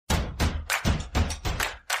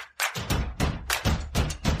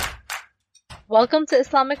Welcome to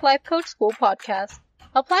Islamic Life Coach School Podcast.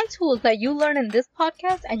 Apply tools that you learn in this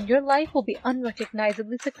podcast and your life will be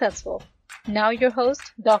unrecognizably successful. Now your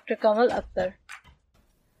host, Dr. Kamal Akhtar.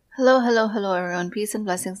 Hello everyone. Peace and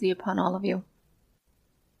blessings be upon all of you.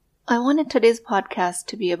 I wanted today's podcast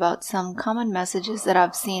to be about some common messages that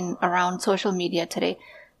I've seen around social media today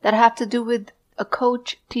that have to do with a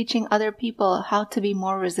coach teaching other people how to be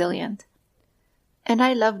more resilient. And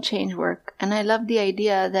I love change work, and I love the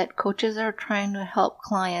idea that coaches are trying to help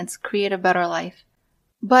clients create a better life.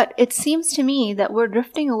 But it seems to me that we're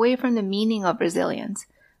drifting away from the meaning of resilience,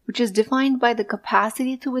 which is defined by the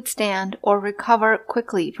capacity to withstand or recover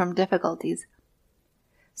quickly from difficulties.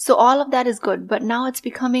 So all of that is good, but now it's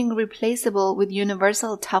becoming replaceable with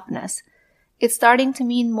universal toughness. It's starting to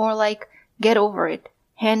mean more like get over it,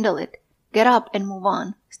 handle it, get up and move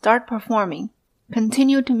on, start performing.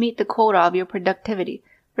 Continue to meet the quota of your productivity,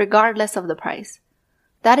 regardless of the price.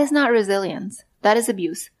 That is not resilience. That is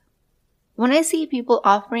abuse. When I see people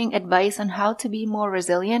offering advice on how to be more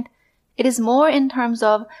resilient, it is more in terms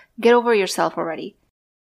of get over yourself already.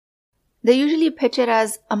 They usually pitch it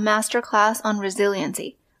as a masterclass on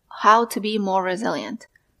resiliency, how to be more resilient.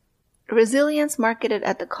 Resilience marketed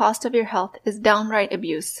at the cost of your health is downright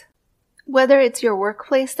abuse. Whether it's your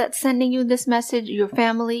workplace that's sending you this message, your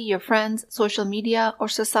family, your friends, social media, or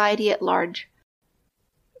society at large.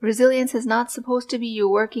 Resilience is not supposed to be you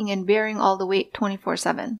working and bearing all the weight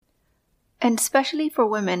 24/7. And especially for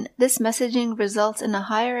women, this messaging results in a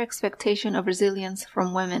higher expectation of resilience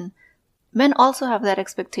from women. Men also have that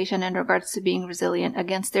expectation in regards to being resilient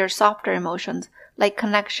against their softer emotions, like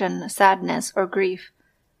connection, sadness, or grief.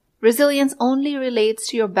 Resilience only relates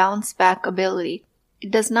to your bounce-back ability. It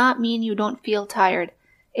does not mean you don't feel tired.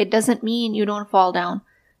 It doesn't mean you don't fall down.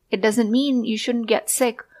 It doesn't mean you shouldn't get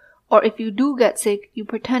sick, or if you do get sick, you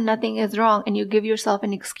pretend nothing is wrong and you give yourself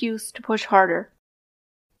an excuse to push harder.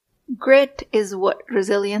 Grit is what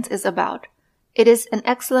resilience is about. It is an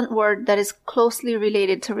excellent word that is closely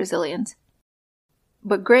related to resilience.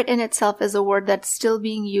 But grit in itself is a word that's still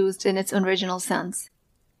being used in its original sense,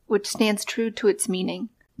 which stands true to its meaning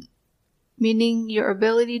your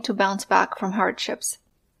ability to bounce back from hardships.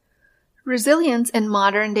 Resilience in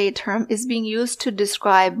modern-day term is being used to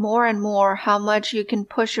describe more and more how much you can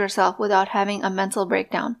push yourself without having a mental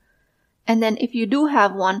breakdown. And then if you do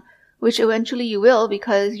have one, which eventually you will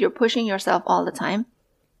because you're pushing yourself all the time,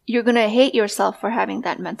 you're going to hate yourself for having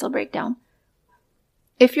that mental breakdown.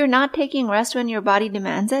 If you're not taking rest when your body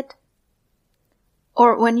demands it,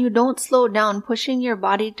 or when you don't slow down pushing your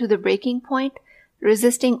body to the breaking point,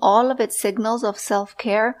 resisting all of its signals of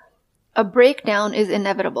self-care, a breakdown is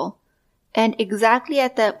inevitable. And exactly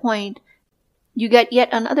at that point, you get yet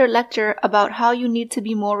another lecture about how you need to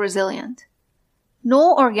be more resilient.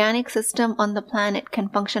 No organic system on the planet can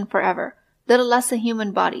function forever, little less a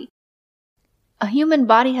human body. A human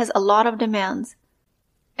body has a lot of demands,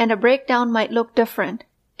 and a breakdown might look different.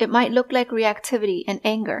 It might look like reactivity and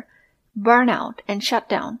anger, burnout and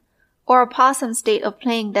shutdown, or a possum state of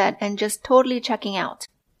playing dead and just totally checking out,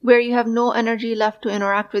 where you have no energy left to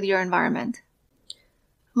interact with your environment.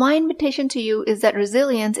 My invitation to you is that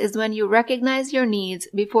resilience is when you recognize your needs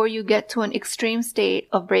before you get to an extreme state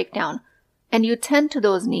of breakdown, and you tend to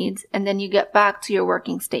those needs and then you get back to your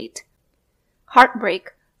working state. Heartbreak,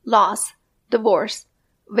 loss, divorce,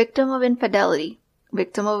 victim of infidelity,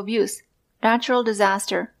 victim of abuse, natural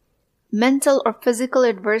disaster, mental or physical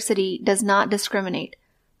adversity does not discriminate.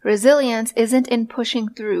 Resilience isn't in pushing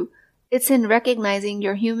through, it's in recognizing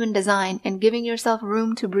your human design and giving yourself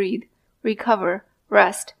room to breathe, recover,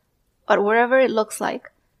 rest, or wherever it looks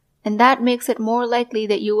like. And that makes it more likely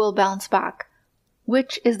that you will bounce back,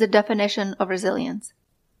 which is the definition of resilience.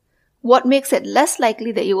 What makes it less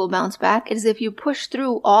likely that you will bounce back is if you push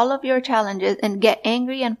through all of your challenges and get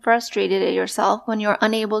angry and frustrated at yourself when you're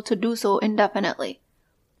unable to do so indefinitely.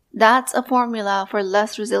 That's a formula for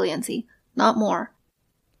less resiliency, not more.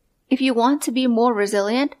 If you want to be more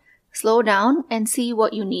resilient, slow down and see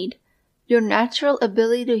what you need. Your natural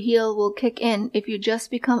ability to heal will kick in if you just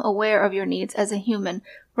become aware of your needs as a human,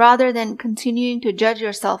 rather than continuing to judge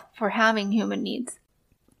yourself for having human needs.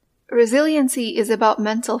 Resiliency is about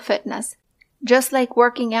mental fitness, just like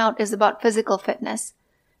working out is about physical fitness.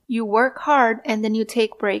 You work hard and then you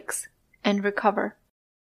take breaks and recover.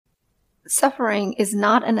 Suffering is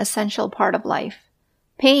not an essential part of life.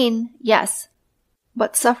 Pain, yes.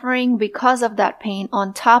 But suffering because of that pain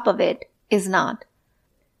on top of it is not.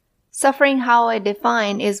 Suffering, how I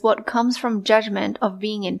define, is what comes from judgment of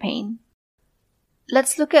being in pain.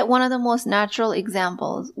 Let's look at one of the most natural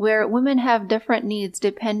examples where women have different needs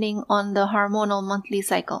depending on the hormonal monthly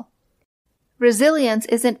cycle. Resilience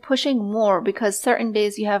isn't pushing more because certain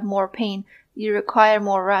days you have more pain, you require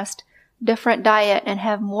more rest, different diet, and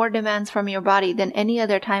have more demands from your body than any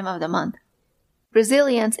other time of the month.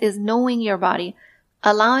 Resilience is knowing your body,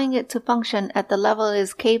 allowing it to function at the level it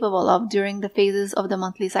is capable of during the phases of the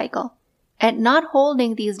monthly cycle, and not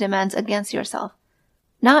holding these demands against yourself,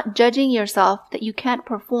 not judging yourself that you can't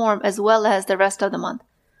perform as well as the rest of the month,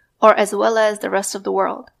 or as well as the rest of the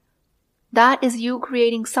world. That is you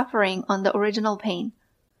creating suffering on the original pain.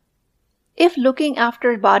 If looking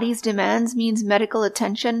after body's demands means medical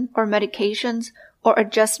attention or medications or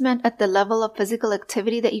adjustment at the level of physical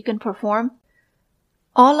activity that you can perform,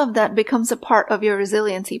 all of that becomes a part of your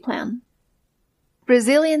resiliency plan.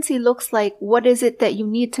 Resiliency looks like what is it that you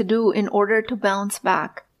need to do in order to bounce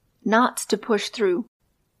back, not to push through.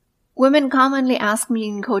 Women commonly ask me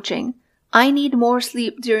in coaching, I need more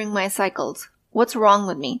sleep during my cycles. What's wrong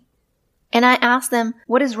with me? And I ask them,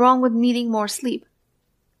 what is wrong with needing more sleep?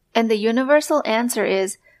 And the universal answer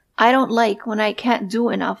is, I don't like when I can't do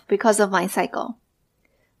enough because of my cycle.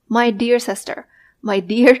 My dear sister, my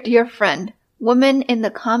dear, dear friend, woman in the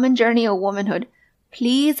common journey of womanhood,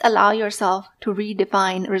 please allow yourself to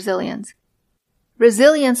redefine resilience.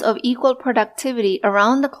 Resilience of equal productivity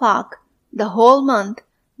around the clock, the whole month,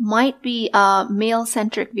 might be a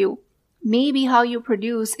male-centric view. Maybe how you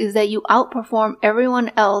produce is that you outperform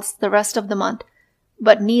everyone else the rest of the month,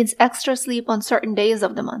 but needs extra sleep on certain days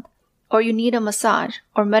of the month, or you need a massage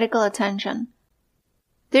or medical attention.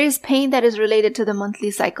 There is pain that is related to the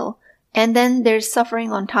monthly cycle, and then there's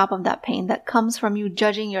suffering on top of that pain that comes from you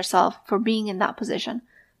judging yourself for being in that position,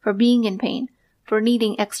 for being in pain, for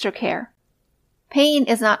needing extra care. Pain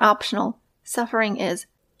is not optional. Suffering is.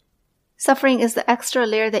 Suffering is the extra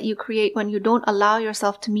layer that you create when you don't allow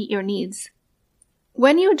yourself to meet your needs.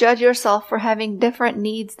 When you judge yourself for having different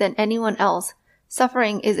needs than anyone else,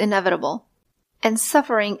 suffering is inevitable. And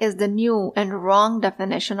suffering is the new and wrong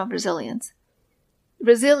definition of resilience.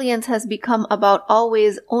 Resilience has become about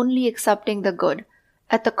always only accepting the good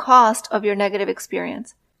at the cost of your negative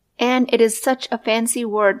experience. And it is such a fancy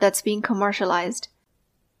word that's being commercialized.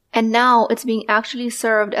 And now it's being actually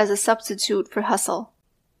served as a substitute for hustle.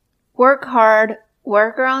 Work hard,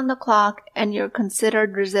 work around the clock, and you're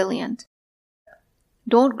considered resilient.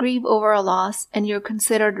 Don't grieve over a loss, and you're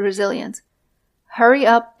considered resilient. Hurry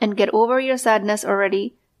up and get over your sadness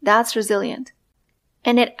already. That's resilient.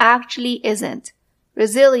 And it actually isn't.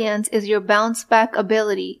 Resilience is your bounce back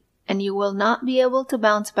ability, and you will not be able to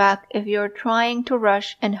bounce back if you're trying to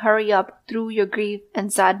rush and hurry up through your grief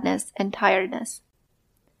and sadness and tiredness.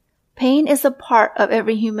 Pain is a part of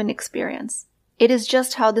every human experience. It is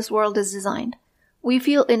just how this world is designed. We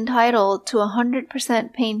feel entitled to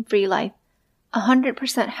 100% pain-free life,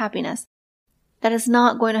 100% happiness. That is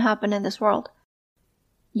not going to happen in this world.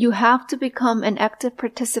 You have to become an active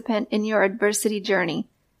participant in your adversity journey.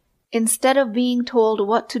 Instead of being told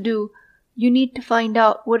what to do, you need to find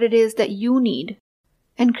out what it is that you need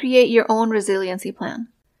and create your own resiliency plan.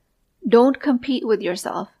 Don't compete with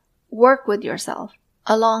yourself. Work with yourself,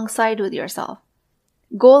 alongside with yourself.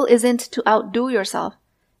 Goal isn't to outdo yourself.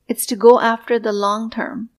 It's to go after the long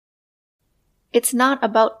term. It's not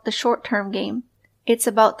about the short-term game. It's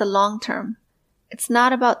about the long term. It's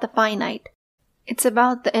not about the finite. It's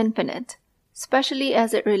about the infinite, especially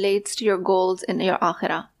as it relates to your goals in your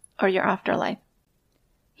akhirah, or your afterlife.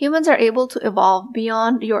 Humans are able to evolve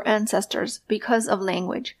beyond your ancestors because of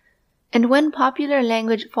language. And when popular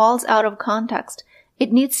language falls out of context,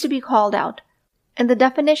 it needs to be called out. And the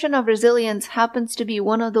definition of resilience happens to be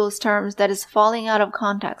one of those terms that is falling out of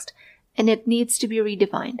context, and it needs to be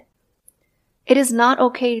redefined. It is not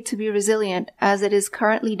okay to be resilient as it is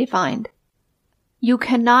currently defined. You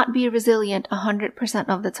cannot be resilient 100%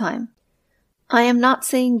 of the time. I am not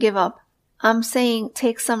saying give up. I'm saying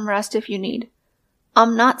take some rest if you need.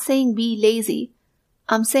 I'm not saying be lazy.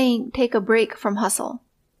 I'm saying take a break from hustle.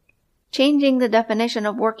 Changing the definition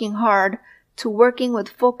of working hard to working with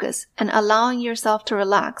focus and allowing yourself to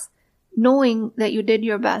relax, knowing that you did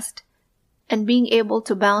your best, and being able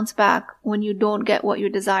to bounce back when you don't get what you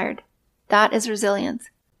desired. That is resilience.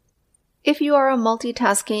 If you are a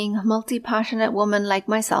multitasking, multi-passionate woman like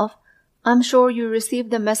myself, I'm sure you receive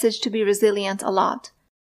the message to be resilient a lot.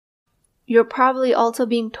 You're probably also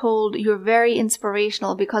being told you're very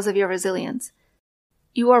inspirational because of your resilience.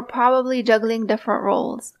 You are probably juggling different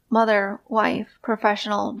roles: mother, wife,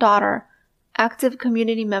 professional, daughter, active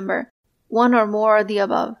community member, one or more of the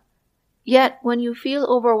above. Yet, when you feel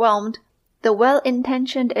overwhelmed, the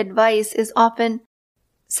well-intentioned advice is often,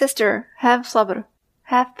 sister, have sabr,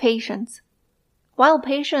 have patience. While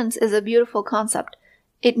patience is a beautiful concept,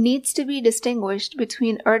 it needs to be distinguished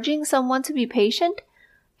between urging someone to be patient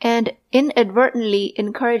and inadvertently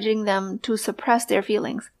encouraging them to suppress their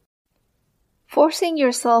feelings. Forcing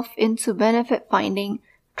yourself into benefit finding,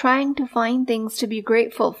 trying to find things to be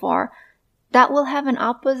grateful for, that will have an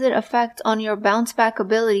opposite effect on your bounce back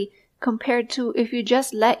ability compared to if you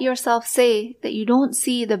just let yourself say that you don't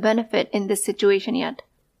see the benefit in this situation yet.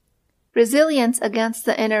 Resilience against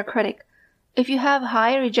the inner critic. If you have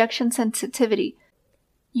high rejection sensitivity,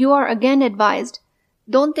 you are again advised,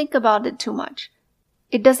 don't think about it too much.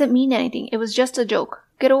 It doesn't mean anything. It was just a joke.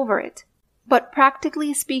 Get over it. But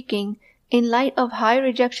practically speaking, in light of high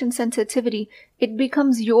rejection sensitivity, it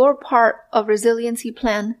becomes your part of resiliency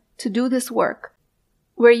plan to do this work,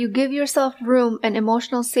 where you give yourself room and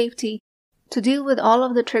emotional safety to deal with all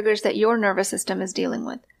of the triggers that your nervous system is dealing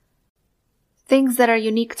with. Things that are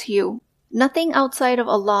unique to you. Nothing outside of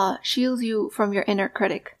Allah shields you from your inner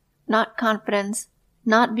critic. Not confidence,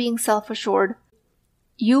 not being self-assured.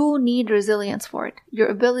 You need resilience for it, your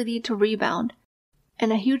ability to rebound.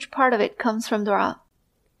 And a huge part of it comes from dua.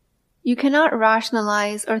 You cannot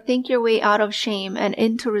rationalize or think your way out of shame and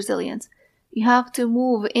into resilience. You have to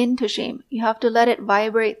move into shame. You have to let it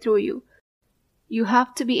vibrate through you. You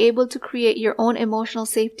have to be able to create your own emotional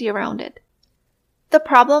safety around it. The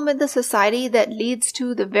problem with the society that leads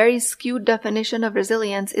to the very skewed definition of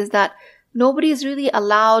resilience is that nobody is really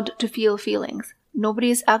allowed to feel feelings.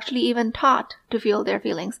 Nobody is actually even taught to feel their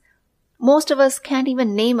feelings. Most of us can't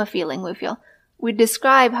even name a feeling we feel. We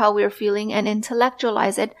describe how we're feeling and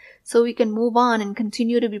intellectualize it so we can move on and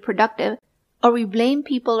continue to be productive, or we blame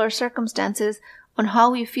people or circumstances on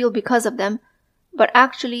how we feel because of them, but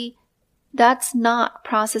actually, that's not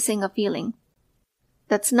processing a feeling.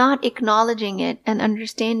 That's not acknowledging it and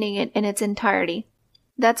understanding it in its entirety.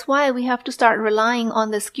 That's why we have to start relying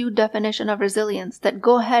on the skewed definition of resilience that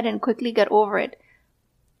go ahead and quickly get over it.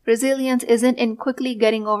 Resilience isn't in quickly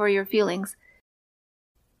getting over your feelings.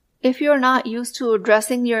 If you're not used to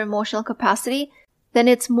addressing your emotional capacity, then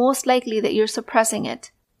it's most likely that you're suppressing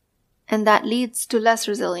it, and that leads to less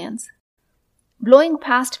resilience. Blowing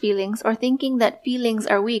past feelings or thinking that feelings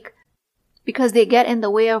are weak because they get in the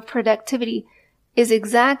way of productivity is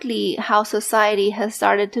exactly how society has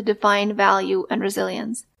started to define value and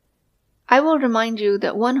resilience. I will remind you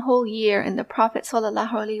that one whole year in the Prophet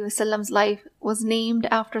ﷺ's life was named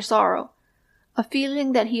after sorrow, a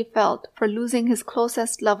feeling that he felt for losing his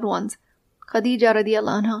closest loved ones, Khadija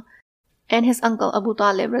radiallahu anha, and his uncle Abu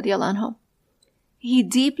Talib radiallahu anhu. He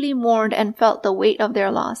deeply mourned and felt the weight of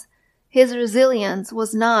their loss. His resilience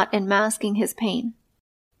was not in masking his pain.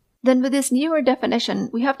 Then with this newer definition,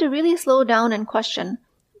 we have to really slow down and question,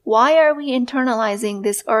 why are we internalizing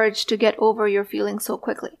this urge to get over your feelings so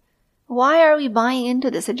quickly? Why are we buying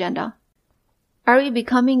into this agenda? Are we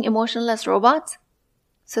becoming emotionless robots?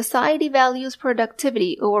 Society values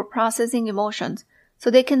productivity over processing emotions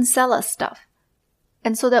so they can sell us stuff,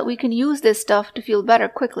 and so that we can use this stuff to feel better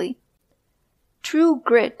quickly. True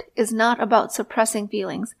grit is not about suppressing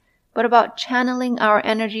feelings, but about channeling our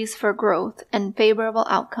energies for growth and favorable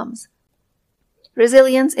outcomes.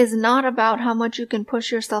 Resilience is not about how much you can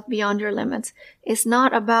push yourself beyond your limits. It's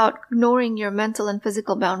not about ignoring your mental and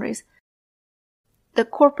physical boundaries. The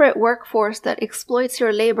corporate workforce that exploits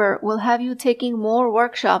your labor will have you taking more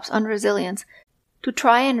workshops on resilience to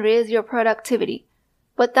try and raise your productivity,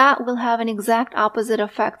 but that will have an exact opposite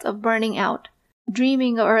effect of burning out,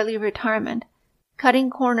 dreaming of early retirement, cutting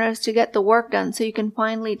corners to get the work done so you can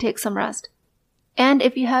finally take some rest. And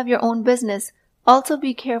if you have your own business, also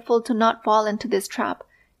be careful to not fall into this trap.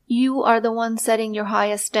 You are the one setting your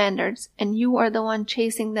highest standards, and you are the one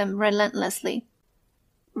chasing them relentlessly.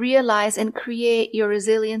 Realize and create your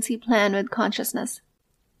resiliency plan with consciousness,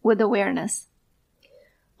 with awareness.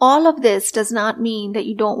 All of this does not mean that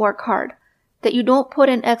you don't work hard, that you don't put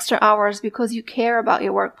in extra hours because you care about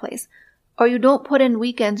your workplace, or you don't put in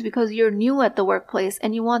weekends because you're new at the workplace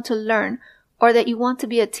and you want to learn, or that you want to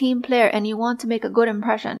be a team player and you want to make a good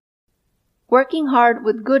impression. Working hard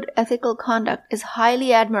with good ethical conduct is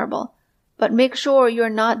highly admirable, but make sure you're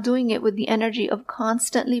not doing it with the energy of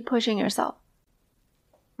constantly pushing yourself.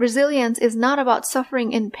 Resilience is not about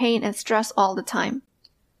suffering in pain and stress all the time.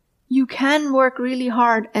 You can work really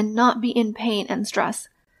hard and not be in pain and stress.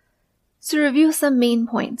 So review some main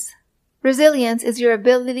points. Resilience is your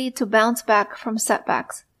ability to bounce back from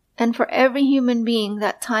setbacks. And for every human being,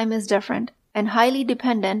 that time is different and highly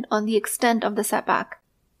dependent on the extent of the setback.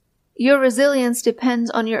 Your resilience depends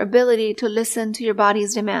on your ability to listen to your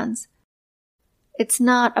body's demands. It's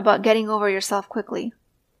not about getting over yourself quickly.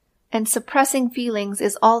 And suppressing feelings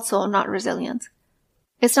is also not resilience.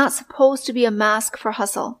 It's not supposed to be a mask for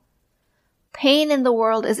hustle. Pain in the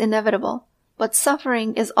world is inevitable, but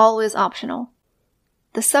suffering is always optional.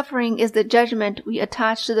 The suffering is the judgment we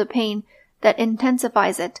attach to the pain that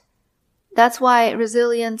intensifies it. That's why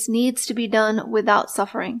resilience needs to be done without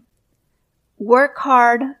suffering. Work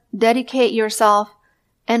hard, dedicate yourself,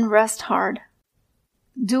 and rest hard.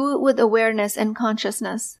 Do it with awareness and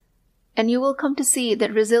consciousness, and you will come to see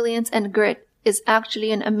that resilience and grit is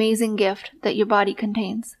actually an amazing gift that your body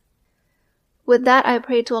contains. With that, I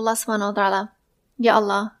pray to Allah subhanahu wa ta'ala, Ya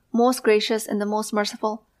Allah, most gracious and the most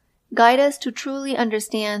merciful, guide us to truly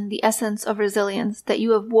understand the essence of resilience that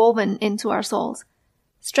you have woven into our souls.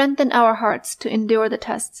 Strengthen our hearts to endure the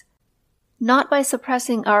tests, not by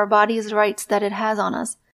suppressing our body's rights that it has on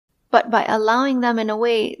us, but by allowing them in a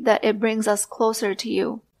way that it brings us closer to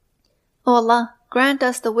you. O Allah, grant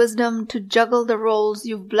us the wisdom to juggle the roles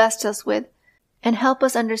you've blessed us with, and help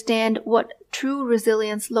us understand what true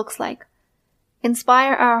resilience looks like.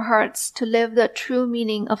 Inspire our hearts to live the true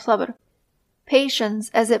meaning of sabr, patience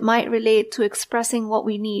as it might relate to expressing what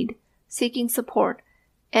we need, seeking support,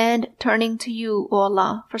 and turning to you, O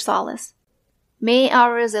Allah, for solace. May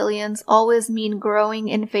our resilience always mean growing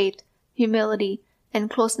in faith, humility, and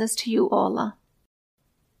closeness to you, O Allah.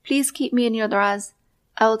 Please keep me in your du'as.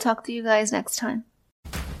 I will talk to you guys next time.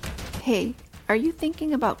 Hey, are you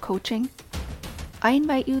thinking about coaching? I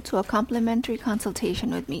invite you to a complimentary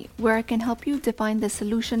consultation with me where I can help you define the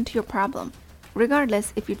solution to your problem,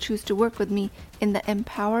 regardless if you choose to work with me in the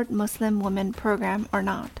Empowered Muslim Women program or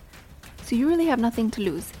not. So you really have nothing to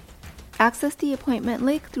lose. Access the appointment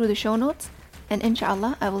link through the show notes, and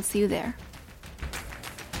inshallah, I will see you there.